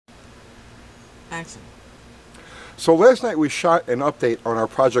Action. So last night we shot an update on our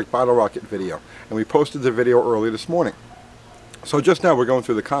Project Bottle Rocket video, and we posted the video early this morning. So just now we're going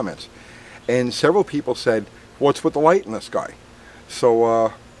through the comments, and several people said, what's with the light in the sky?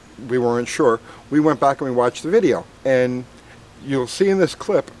 So we weren't sure. We went back and we watched the video, and you'll see in this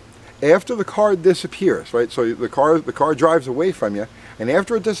clip, after the car disappears, right? So the car drives away from you, and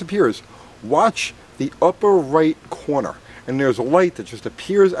after it disappears, watch the upper right corner, and there's a light that just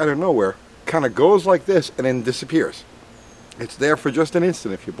appears out of nowhere, kind of goes like this, and then disappears. It's there for just an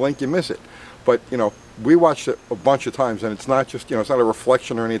instant. If you blink, you miss it. But, you know, we watched it a bunch of times, and it's not just, you know, it's not a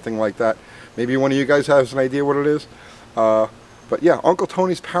reflection or anything like that. Maybe one of you guys has an idea what it is. But yeah, Uncle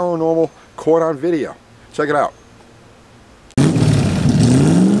Tony's Paranormal caught on video. Check it out.